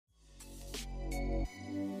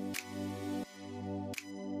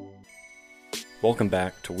Welcome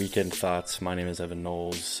back to Weekend Thoughts. My name is Evan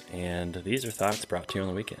Knowles, and these are thoughts brought to you on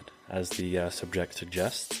the weekend. As the subject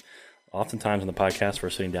suggests, oftentimes on the podcast, we're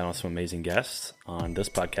sitting down with some amazing guests. On this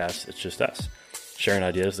podcast, it's just us, sharing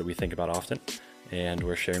ideas that we think about often, and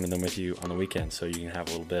we're sharing them with you on the weekend, so you can have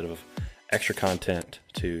a little bit of extra content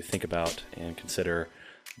to think about and consider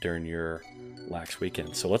during your lax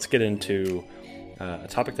weekend. So let's get into a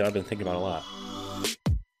topic that I've been thinking about a lot.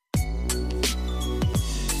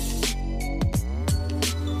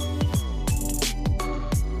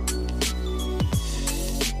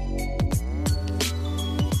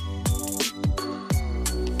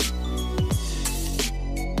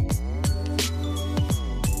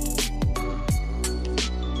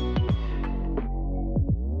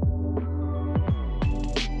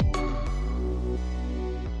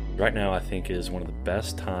 Right now, I think is one of the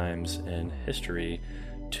best times in history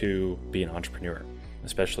to be an entrepreneur,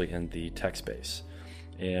 especially in the tech space.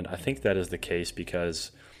 And I think that is the case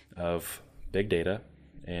because of big data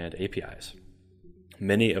and APIs.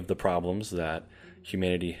 Many of the problems that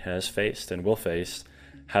humanity has faced and will face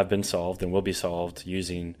have been solved and will be solved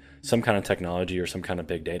using some kind of technology or some kind of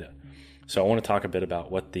big data. So I want to talk a bit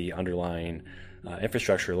about what the underlying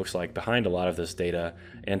infrastructure looks like behind a lot of this data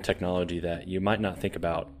and technology that you might not think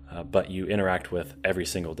about, but you interact with every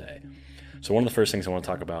single day. So one of the first things I want to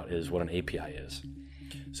talk about is what an API is.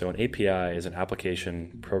 So an API is an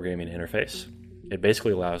application programming interface. It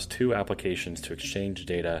basically allows two applications to exchange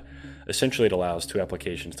data. Essentially, it allows two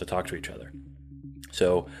applications to talk to each other.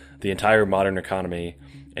 So the entire modern economy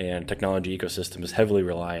and technology ecosystem is heavily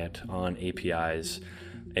reliant on APIs.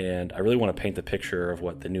 And I really want to paint the picture of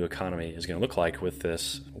what the new economy is going to look like with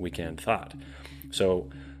this weekend thought. So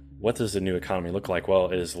what does the new economy look like?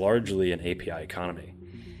 Well, it is largely an API economy.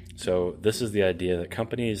 So this is the idea that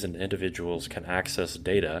companies and individuals can access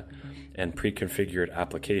data and pre-configured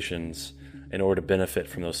applications in order to benefit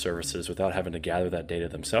from those services without having to gather that data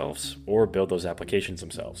themselves or build those applications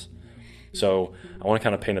themselves. So I want to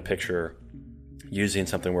kind of paint a picture using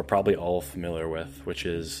something we're probably all familiar with, which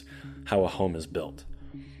is how a home is built.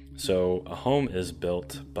 So a home is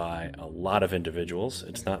built by a lot of individuals.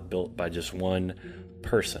 It's not built by just one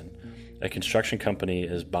person. A construction company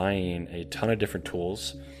is buying a ton of different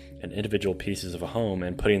tools and individual pieces of a home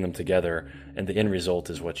and putting them together, and the end result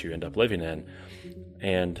is what you end up living in.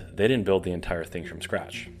 And they didn't build the entire thing from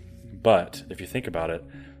scratch. But if you think about it,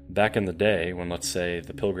 back in the day when, let's say,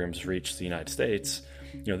 the Pilgrims reached the United States,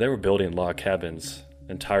 they were building log cabins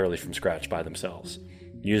entirely from scratch by themselves,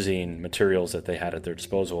 using materials that they had at their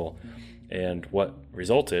disposal. And what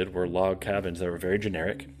resulted were log cabins that were very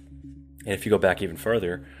generic. And if you go back even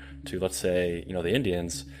further to, let's say, the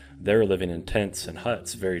Indians, they were living in tents and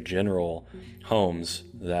huts, very general homes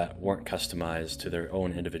that weren't customized to their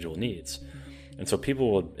own individual needs. And so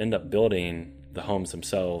people would end up building the homes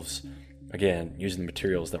themselves, again, using the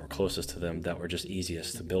materials that were closest to them, that were just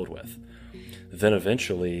easiest to build with. Then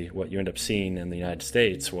eventually what you end up seeing in the United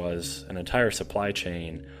States was an entire supply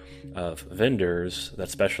chain of vendors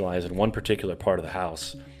that specialize in one particular part of the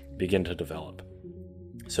house begin to develop.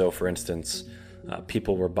 So for instance,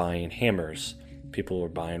 people were buying hammers, people were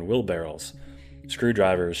buying wheelbarrows,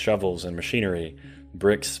 screwdrivers, shovels, and machinery,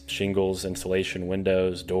 bricks, shingles, insulation,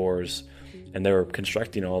 windows, doors, and they were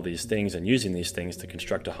constructing all these things and using these things to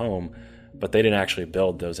construct a home, but they didn't actually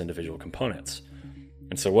build those individual components.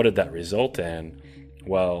 And so what did that result in?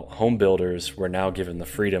 Well, home builders were now given the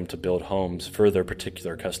freedom to build homes for their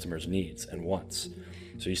particular customers' needs and wants.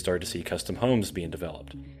 So you started to see custom homes being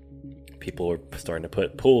developed. People were starting to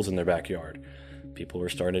put pools in their backyard. People were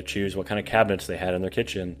starting to choose what kind of cabinets they had in their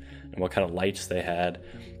kitchen and what kind of lights they had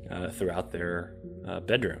throughout their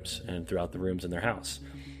bedrooms and throughout the rooms in their house.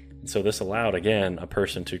 And so this allowed, again, a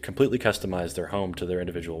person to completely customize their home to their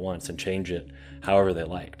individual wants and change it however they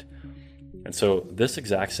liked. And so this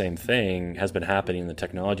exact same thing has been happening in the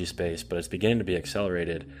technology space, but it's beginning to be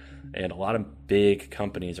accelerated. And a lot of big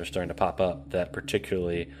companies are starting to pop up that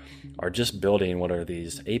particularly are just building what are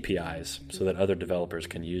these APIs so that other developers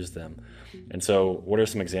can use them. And so what are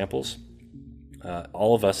some examples?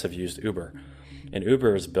 All of us have used Uber. And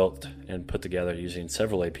Uber is built and put together using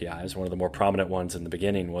several APIs. One of the more prominent ones in the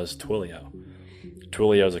beginning was Twilio.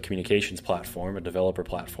 Twilio is a communications platform, a developer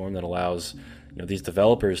platform that allows these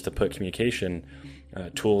developers to put communication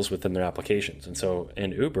tools within their applications. And so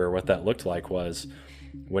in Uber, what that looked like was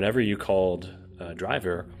whenever you called a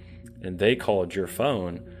driver and they called your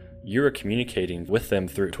phone, you were communicating with them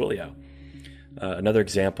through Twilio. Another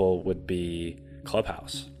example would be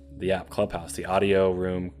Clubhouse, the app Clubhouse, the audio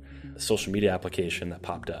room social media application that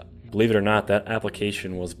popped up. Believe it or not, that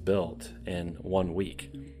application was built in 1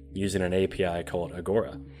 week using an API called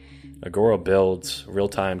Agora. Agora builds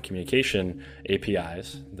real-time communication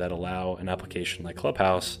APIs that allow an application like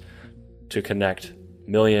Clubhouse to connect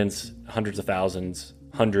millions, hundreds of thousands,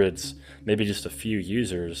 hundreds, maybe just a few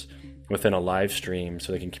users within a live stream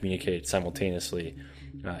so they can communicate simultaneously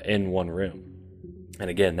in one room. And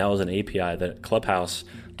again, that was an API that Clubhouse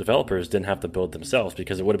developers didn't have to build themselves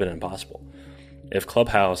because it would have been impossible. If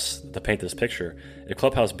Clubhouse, to paint this picture, if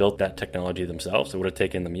Clubhouse built that technology themselves, it would have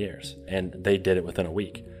taken them years. And they did it within a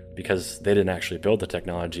week because they didn't actually build the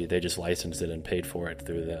technology. They just licensed it and paid for it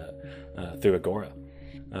through Agora.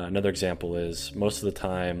 Another example is most of the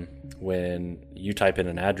time when you type in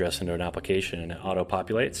an address into an application and it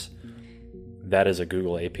auto-populates, that is a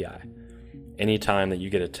Google API. Anytime that you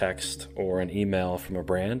get a text or an email from a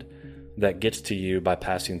brand, that gets to you by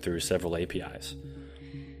passing through several APIs.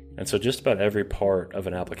 And so just about every part of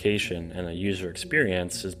an application and a user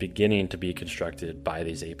experience is beginning to be constructed by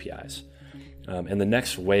these APIs. And the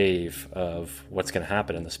next wave of what's going to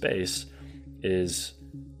happen in the space is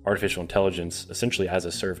artificial intelligence essentially as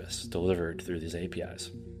a service delivered through these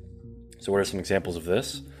APIs. So what are some examples of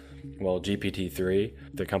this? Well, GPT-3,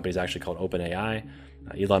 the company is actually called OpenAI.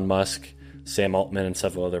 Elon Musk, Sam Altman, and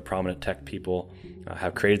several other prominent tech people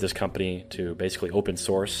have created this company to basically open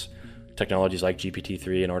source technologies like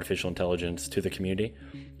GPT-3 and artificial intelligence to the community.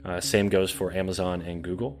 Same goes for Amazon and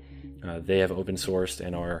Google. They have open sourced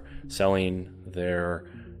and are selling their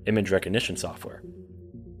image recognition software.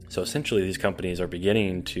 So essentially, these companies are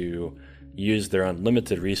beginning to use their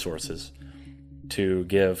unlimited resources to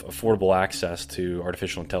give affordable access to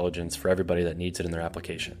artificial intelligence for everybody that needs it in their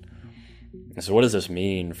application. And so what does this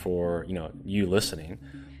mean for you listening?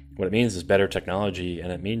 What it means is better technology,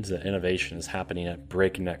 and it means that innovation is happening at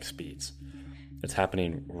breakneck speeds. It's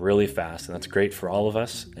happening really fast, and that's great for all of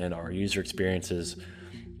us, and our user experiences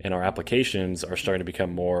and our applications are starting to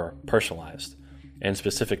become more personalized and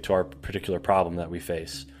specific to our particular problem that we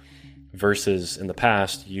face. Versus in the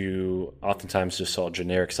past, you oftentimes just saw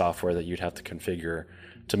generic software that you'd have to configure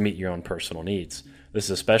to meet your own personal needs. This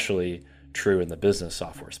is especially true in the business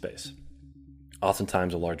software space.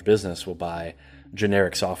 Oftentimes, a large business will buy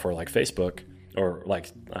generic software like Facebook or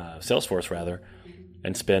like Salesforce rather,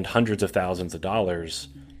 and spend hundreds of thousands of dollars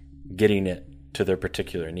getting it to their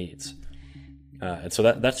particular needs. And so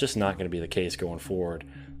that's just not going to be the case going forward.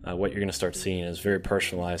 What you're going to start seeing is very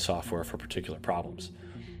personalized software for particular problems.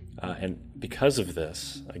 And because of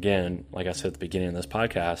this, again, like I said at the beginning of this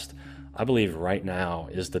podcast, I believe right now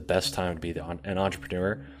is the best time to be an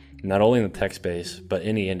entrepreneur, not only in the tech space, but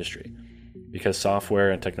any industry, because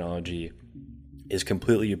software and technology is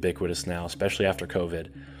completely ubiquitous now, especially after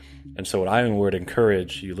COVID. And so what I would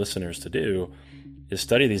encourage you listeners to do is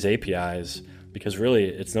study these APIs, because really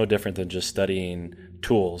it's no different than just studying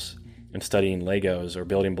tools and studying Legos or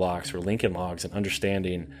building blocks or Lincoln Logs and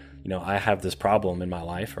understanding, I have this problem in my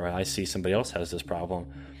life, or I see somebody else has this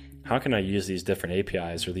problem. How can I use these different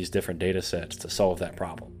APIs or these different data sets to solve that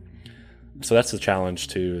problem? So that's the challenge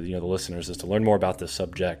to the listeners, is to learn more about this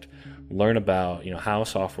subject, learn about how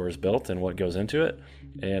software is built and what goes into it,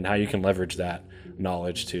 and how you can leverage that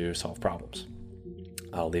knowledge to solve problems.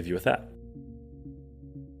 I'll leave you with that.